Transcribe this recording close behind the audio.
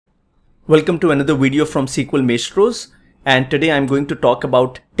Welcome to another video from SQL Maestros, and today I'm going to talk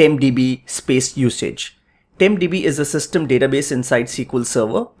about Tempdb space usage. Tempdb is a system database inside SQL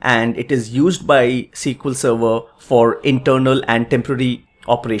Server, and it is used by SQL Server for internal and temporary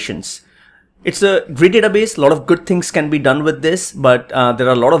operations. It's a great database. A lot of good things can be done with this, but there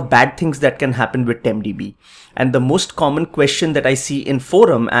are a lot of bad things that can happen with Tempdb. And the most common question that I see in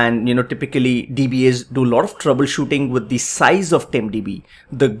forum, and typically DBAs do a lot of troubleshooting with the size of Tempdb,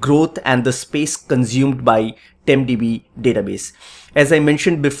 the growth and the space consumed by Tempdb database. As I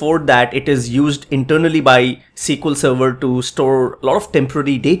mentioned before, that it is used internally by SQL Server to store a lot of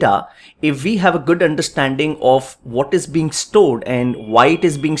temporary data. If we have a good understanding of what is being stored and why it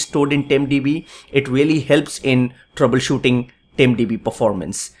is being stored in Tempdb, it really helps in troubleshooting Tempdb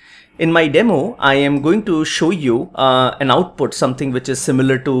performance. In my demo, I am going to show you an output, something which is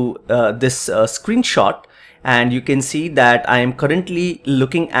similar to this screenshot, and you can see that I am currently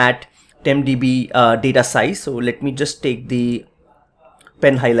looking at Tempdb data size. So let me just take the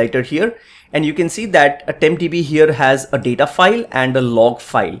pen highlighter here, and you can see that a Tempdb here has a data file and a log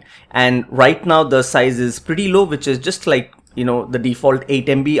file, and right now the size is pretty low, which is just like the default 8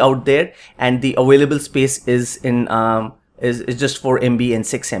 MB out there, and the available space is in is just 4 MB and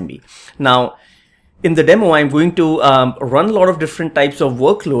 6 MB. Now in the demo, I'm going to run a lot of different types of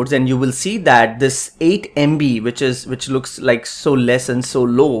workloads, and you will see that this 8 MB, which looks like so less and so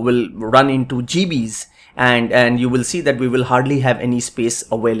low, will run into GBs, and you will see that we will hardly have any space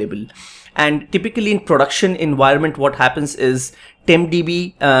available. And typically in production environment, what happens is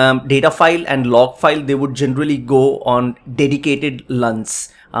Tempdb data file and log file, they would generally go on dedicated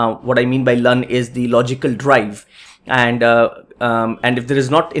LUNs. What I mean by LUN is the logical drive. And if there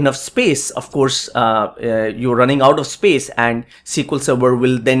is not enough space, of course, you're running out of space, and SQL Server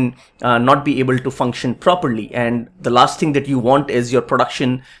will then not be able to function properly. And the last thing that you want is your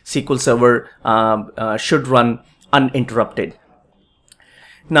production SQL Server should run uninterrupted.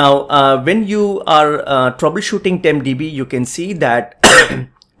 Now, when you are troubleshooting Tempdb, you can see that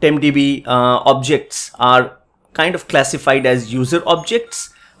Tempdb objects are kind of classified as user objects,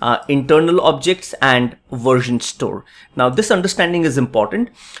 internal objects, and version store. Now this understanding is important.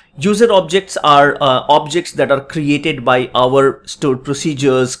 User objects are objects that are created by our stored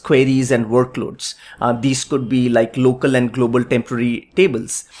procedures, queries, and workloads. These could be like local and global temporary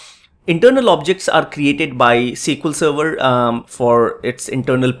tables. Internal objects are created by SQL Server for its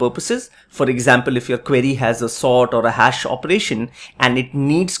internal purposes. For example, if your query has a sort or a hash operation and it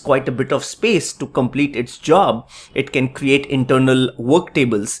needs quite a bit of space to complete its job, it can create internal work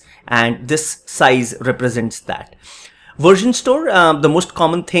tables, and this size represents that. Version store, the most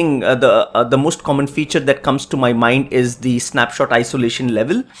common thing, the most common feature that comes to my mind is the snapshot isolation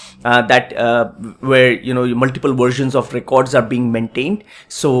level, where multiple versions of records are being maintained.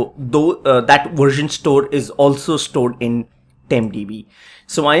 So though that version store is also stored in Tempdb.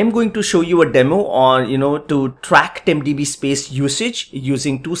 So I am going to show you a demo on to track Tempdb space usage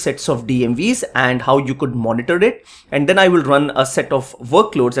using two sets of DMVs and how you could monitor it, and then I will run a set of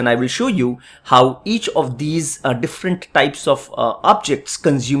workloads and I will show you how each of these different types of objects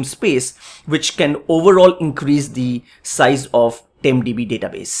consume space, which can overall increase the size of Tempdb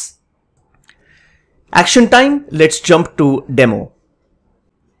database. Action time. Let's jump to demo.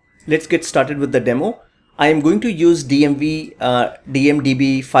 Let's get started with the demo. I am going to use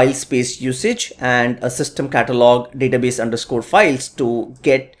DMDB file space usage and a system catalog database_files to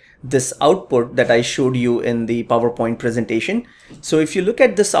get this output that I showed you in the PowerPoint presentation. So if you look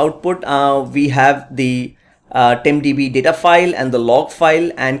at this output, we have the Tempdb data file and the log file,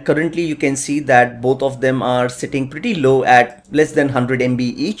 and currently you can see that both of them are sitting pretty low at less than 100 MB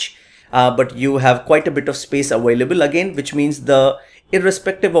each, but you have quite a bit of space available again, which means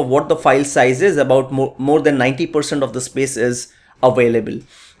irrespective of what the file size is, about more than 90% of the space is available.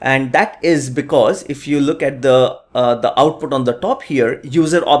 And that is because if you look at the output on the top here,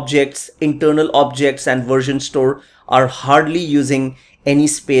 user objects, internal objects, and version store are hardly using any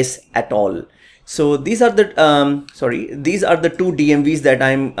space at all. So these are the these are the two DMVs that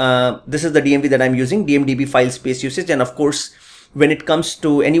this is the DMV that I'm using, DMDB file space usage. And of course, when it comes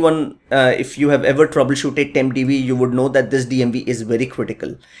to anyone, if you have ever troubleshooted Tempdb, you would know that this DMV is very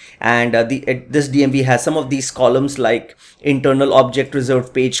critical. And this DMV has some of these columns like internal object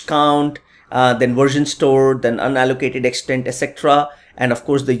reserved page count, then version store, then unallocated extent, etc. And of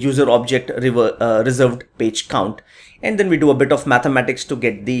course the user object reserved page count. And then we do a bit of mathematics to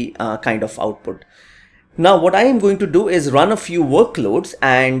get the kind of output. Now what I am going to do is run a few workloads,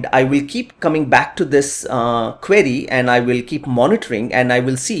 and I will keep coming back to this query, and I will keep monitoring, and I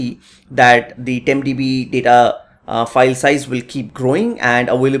will see that the Tempdb data file size will keep growing, and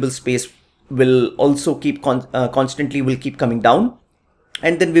available space will also keep constantly will keep coming down.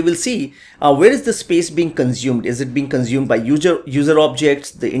 And then we will see where is the space being consumed. Is it being consumed by user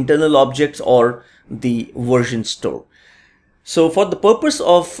objects, the internal objects, or the version store? So for the purpose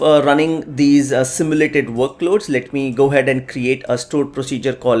of running these simulated workloads, let me go ahead and create a stored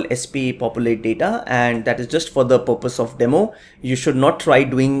procedure called sp populate data, and that is just for the purpose of demo. You should not try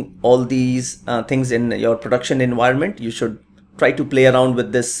doing all these things in your production environment. You should try to play around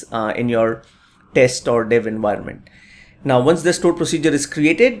with this in your test or dev environment. Now, once the stored procedure is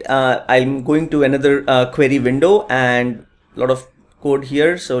created, I'm going to another query window and a lot of code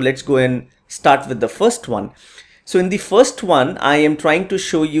here. So let's go and start with the first one. So in the first one, I am trying to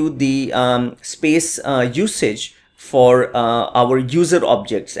show you the space usage for our user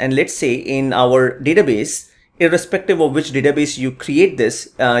objects. And let's say in our database, irrespective of which database you create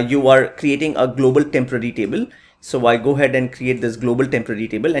this, you are creating a global temporary table. So I go ahead and create this global temporary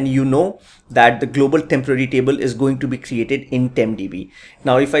table, and you know that the global temporary table is going to be created in Tempdb.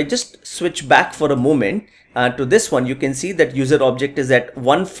 Now, if I just switch back for a moment to this one, you can see that user object is at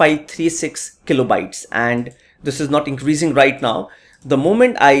 1536 kilobytes, and this is not increasing right now. The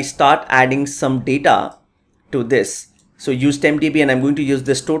moment I start adding some data to this, so use Tempdb, and I'm going to use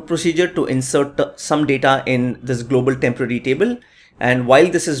the stored procedure to insert some data in this global temporary table. And while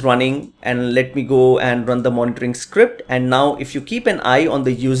this is running, and let me go and run the monitoring script. And now if you keep an eye on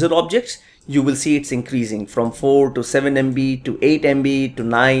the user objects, you will see it's increasing from 4 to 7 MB to 8 MB to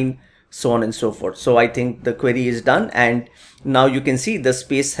 9, so on and so forth. So I think the query is done, and now you can see the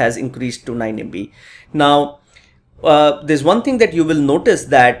space has increased to 9 MB. Now, there's one thing that you will notice,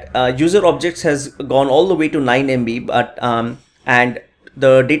 that user objects has gone all the way to 9 MB, but and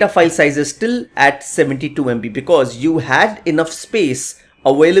the data file size is still at 72 MB because you had enough space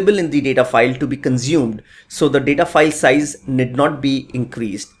available in the data file to be consumed. So the data file size need not be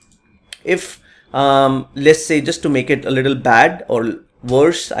increased. If let's say, just to make it a little bad or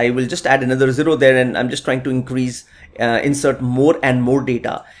worse, I will just add another 0 there, and I'm just trying to increase, insert more and more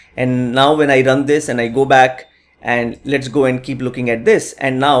data. And now when I run this and I go back, and let's go and keep looking at this,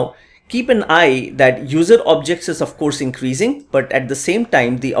 and now keep an eye that user objects is of course increasing, but at the same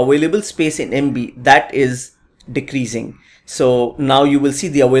time the available space in MB, that is decreasing. So now you will see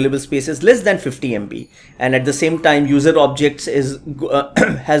the available space is less than 50 MB, and at the same time user objects is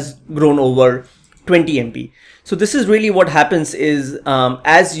has grown over 20 MB. So this is really what happens is,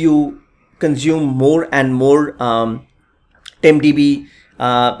 as you consume more and more Tempdb,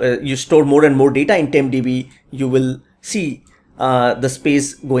 you store more and more data in Tempdb, you will see the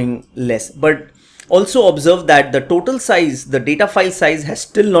space going less. But also observe that the total size, the data file size, has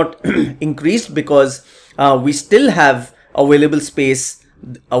still not increased, because we still have available space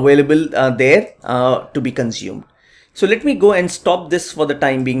available there to be consumed. So let me go and stop this for the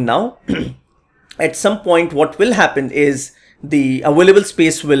time being now. At some point what will happen is the available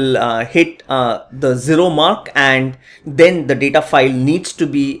space will hit the 0 mark, and then the data file needs to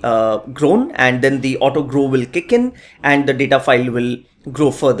be grown, and then the auto grow will kick in and the data file will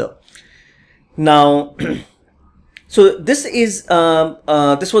grow further. Now so this is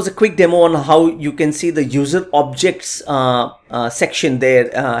this was a quick demo on how you can see the user objects section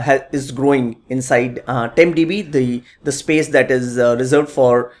there is growing inside Tempdb, the space that is reserved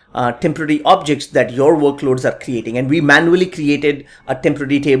for temporary objects that your workloads are creating. And we manually created a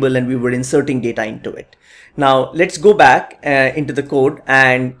temporary table and we were inserting data into it. Now let's go back into the code,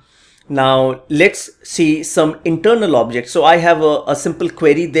 and now let's see some internal objects. So I have a simple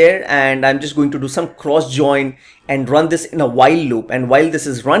query there, and I'm just going to do some cross join and run this in a while loop. And while this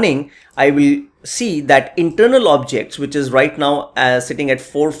is running, I will see that internal objects, which is right now sitting at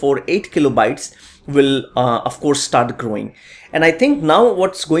 448 kilobytes, will of course start growing. And I think now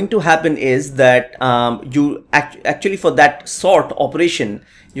what's going to happen is that you actually for that sort operation,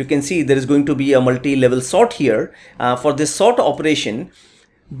 you can see there is going to be a multi-level sort here. For this sort operation,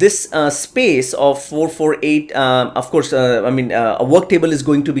 this space of 448, of course, a work table is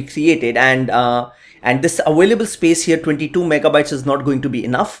going to be created, and this available space here, 22 megabytes, is not going to be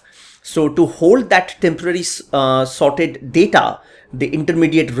enough. So to hold that temporary sorted data, the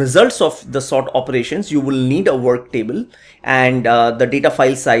intermediate results of the sort operations, you will need a work table, and the data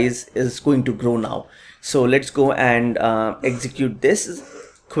file size is going to grow now. So let's go and execute this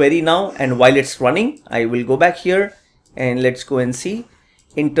query now, and while it's running, I will go back here and let's go and see.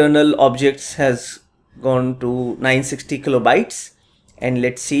 Internal objects has gone to 960 kilobytes, and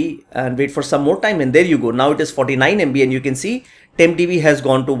let's see and wait for some more time, and there you go. Now it is 49 MB, and you can see Tempdb has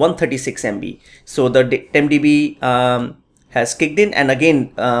gone to 136 MB. So the Tempdb has kicked in, and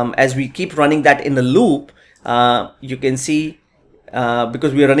again as we keep running that in a loop, you can see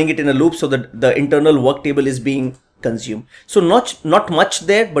because we are running it in a loop, so that the internal work table is being consumed. So not much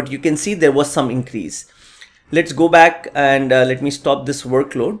there, but you can see there was some increase. Let's go back and let me stop this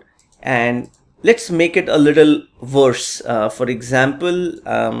workload and let's make it a little worse. For example,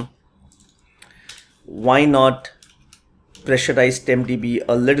 why not pressurize Tempdb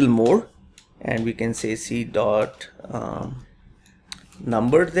a little more, and we can say c dot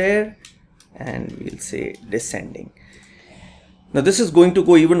number there, and we'll say descending. Now this is going to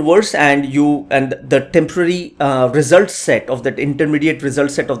go even worse, and the temporary result set of that intermediate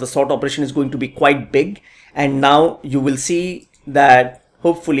result set of the sort operation is going to be quite big. And now you will see that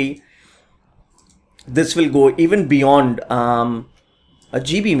hopefully this will go even beyond a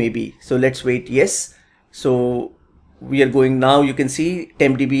GB maybe. So let's wait. Yes. So we are going now. You can see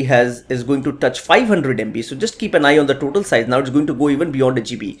Tempdb is going to touch 500 MB. So just keep an eye on the total size. Now it's going to go even beyond a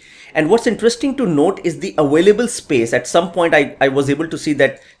GB. And what's interesting to note is the available space. At some point I was able to see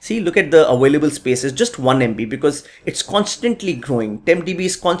that, see, look at the available space is just 1 MB because it's constantly growing. Tempdb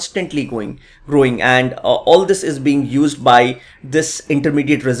is constantly growing, and all this is being used by this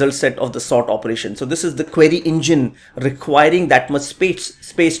intermediate result set of the sort operation. So this is the query engine requiring that much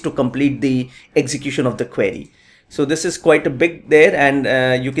space to complete the execution of the query. So this is quite a big there,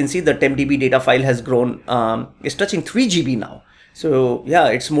 and you can see the Tempdb data file has grown, it's touching 3 GB now. So yeah,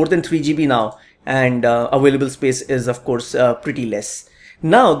 it's more than 3 GB now, and available space is of course pretty less.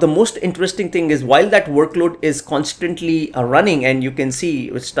 Now the most interesting thing is, while that workload is constantly running, and you can see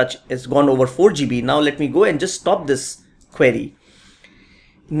it's gone over 4 GB. Now let me go and just stop this query.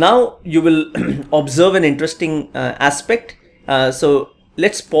 Now you will observe an interesting aspect. So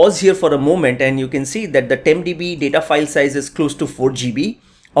let's pause here for a moment, and you can see that the Tempdb data file size is close to 4 GB.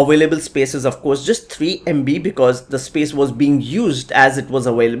 Available space is of course just 3 MB because the space was being used as it was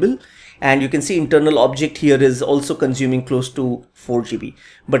available. And you can see internal object here is also consuming close to 4 GB.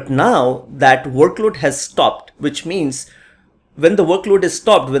 But now that workload has stopped, which means when the workload is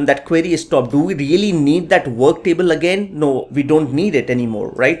stopped, when that query is stopped, do we really need that work table again? No, we don't need it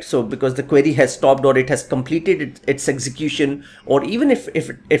anymore, right? So because the query has stopped, or it has completed its execution, or even if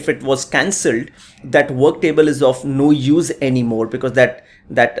it was cancelled, that work table is of no use anymore because that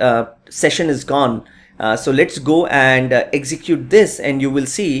session is gone. So let's go and execute this, and you will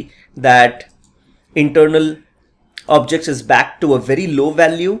see that internal objects is back to a very low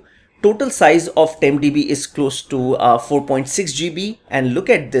value. Total size of Tempdb is close to 4.6 GB, and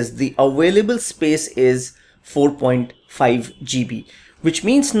look at this, the available space is 4.5 GB, which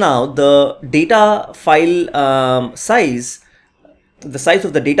means now the data file size, the size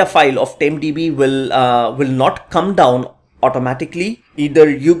of the data file of Tempdb will not come down automatically. Either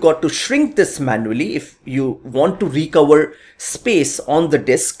you got to shrink this manually if you want to recover space on the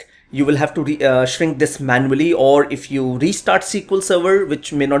disk. You will have to shrink this manually, or if you restart SQL Server,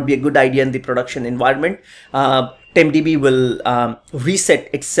 which may not be a good idea in the production environment, Tempdb will reset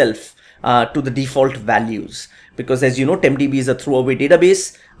itself to the default values. Because as you know, Tempdb is a throwaway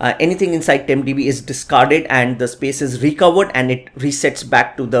database. Anything inside Tempdb is discarded and the space is recovered, and it resets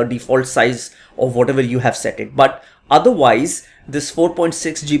back to the default size of whatever you have set it. But otherwise, this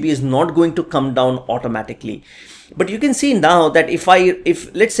 4.6 GB is not going to come down automatically. But you can see now that if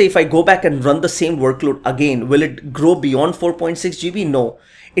let's say if I go back and run the same workload again, will it grow beyond 4.6 GB? No,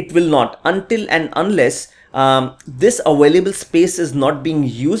 it will not, until and unless this available space is not being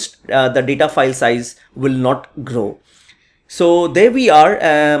used. The data file size will not grow. So there we are.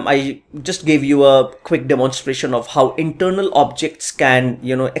 I just gave you a quick demonstration of how internal objects can,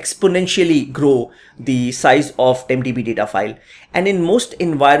 exponentially grow the size of Tempdb data file. And in most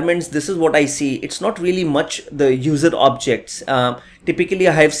environments, this is what I see. It's not really much the user objects. Typically,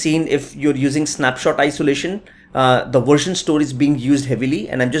 I have seen if you're using snapshot isolation, the version store is being used heavily,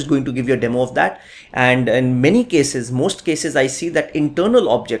 and I'm just going to give you a demo of that. And in many cases, most cases, I see that internal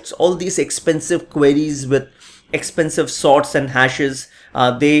objects, all these expensive queries with expensive sorts and hashes,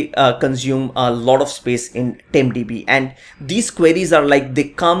 they consume a lot of space in Tempdb. And these queries are like, they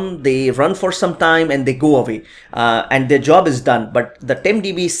come, they run for some time, and they go away, and their job is done. But the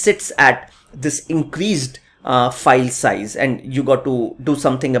Tempdb sits at this increased file size, and you got to do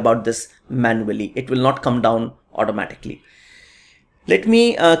something about this manually. It will not come down automatically. Let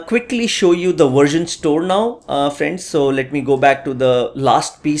me quickly show you the version store now, friends. So let me go back to the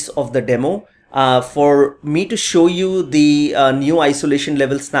last piece of the demo. For me to show you the new isolation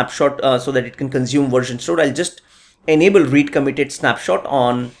level snapshot so that it can consume version store, I'll just enable read committed snapshot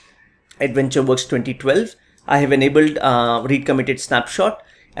on AdventureWorks 2012. I have enabled read committed snapshot,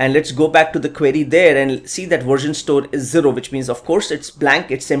 And let's go back to the query there and see that version store is 0, which means of course it's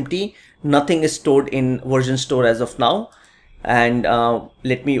blank, it's empty, nothing is stored in version store as of now. And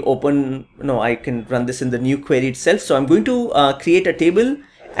let me open, no, I can run this in the new query itself. So I'm going to create a table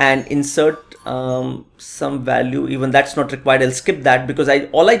and insert some value. Even that's not required, I'll skip that, because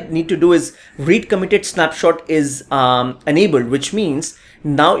all I need to do is read committed snapshot is enabled, which means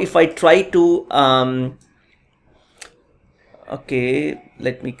now if I try to okay,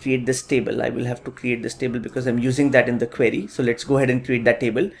 let me create this table. I will have to create this table because I'm using that in the query. So let's go ahead and create that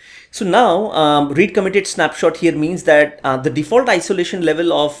table. So now read committed snapshot here means that the default isolation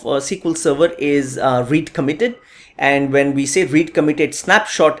level of SQL Server is read committed. And when we say read committed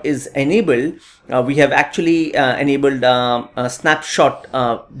snapshot is enabled, we have actually enabled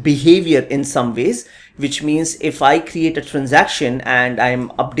snapshot behavior in some ways, which means if I create a transaction and I'm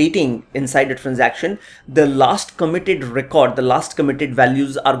updating inside a transaction, the last committed record, the last committed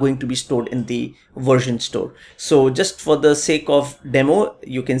values are going to be stored in the version store. So just for the sake of demo,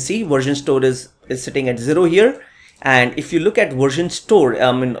 you can see version store is sitting at 0 here. And if you look at version store,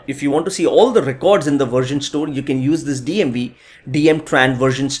 if you want to see all the records in the version store, you can use this dmtran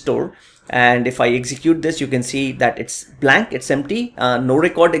version store. And if I execute this, you can see that it's blank, it's empty, no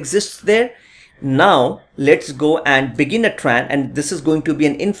record exists there. Now let's go and begin a tran, and this is going to be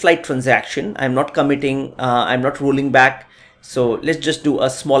an in-flight transaction. I'm not committing, I'm not rolling back. So let's just do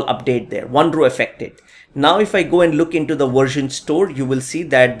a small update there. 1 row affected. Now if I go and look into the version store, you will see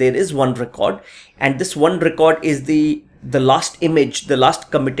that there is 1 record, and this 1 record is the last image, the last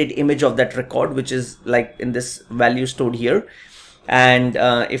committed image of that record, which is like in this value stored here. And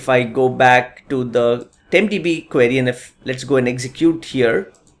if I go back to the Tempdb query, and if let's go and execute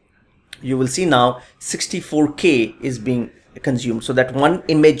here, you will see now 64K is being consumed. So that 1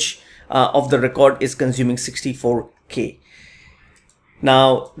 image of the record is consuming 64K.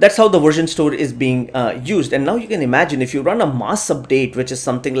 Now that's how the version store is being used. And now you can imagine if you run a mass update, which is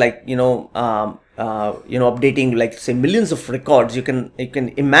something like updating like say millions of records, you can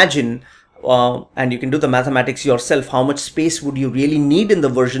imagine and you can do the mathematics yourself. How much space would you really need in the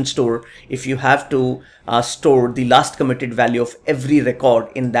version store if you have to store the last committed value of every record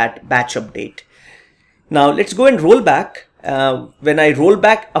in that batch update? Now let's go and roll back. When I roll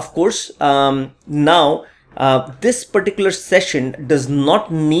back, of course, now this particular session does not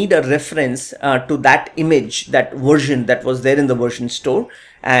need a reference to that image, that version that was there in the version store,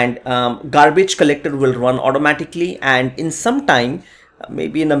 and garbage collector will run automatically, and in some time,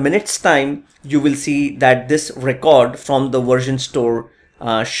 maybe in a minute's time, you will see that this record from the version store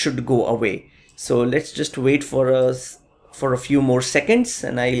should go away. So let's just wait for a few more seconds,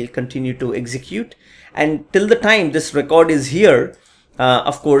 and I'll continue to execute, and till the time this record is here,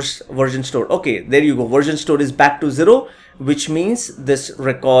 of course, version store, okay, there you go, version store is back to 0, which means this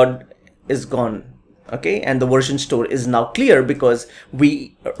record is gone. Okay, and the version store is now clear because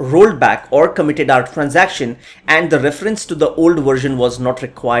we rolled back or committed our transaction, and the reference to the old version was not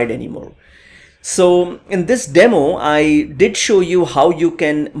required anymore. So in this demo, I did show you how you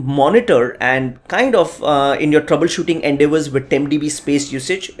can monitor and kind of in your troubleshooting endeavors with Tempdb space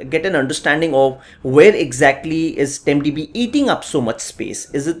usage, get an understanding of where exactly is Tempdb eating up so much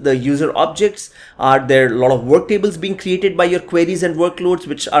space. Is it the user objects? Are there a lot of work tables being created by your queries and workloads,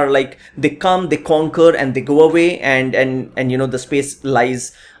 which are like they come, they conquer, and they go away, and the space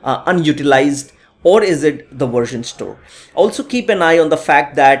lies unutilized? Or is it the version store? Also keep an eye on the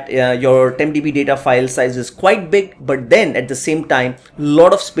fact that your Tempdb data file size is quite big, but then at the same time, a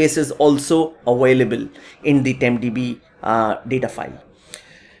lot of space is also available in the Tempdb data file.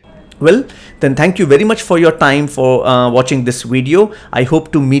 Well, then thank you very much for your time for watching this video. I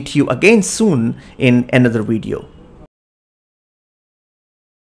hope to meet you again soon in another video.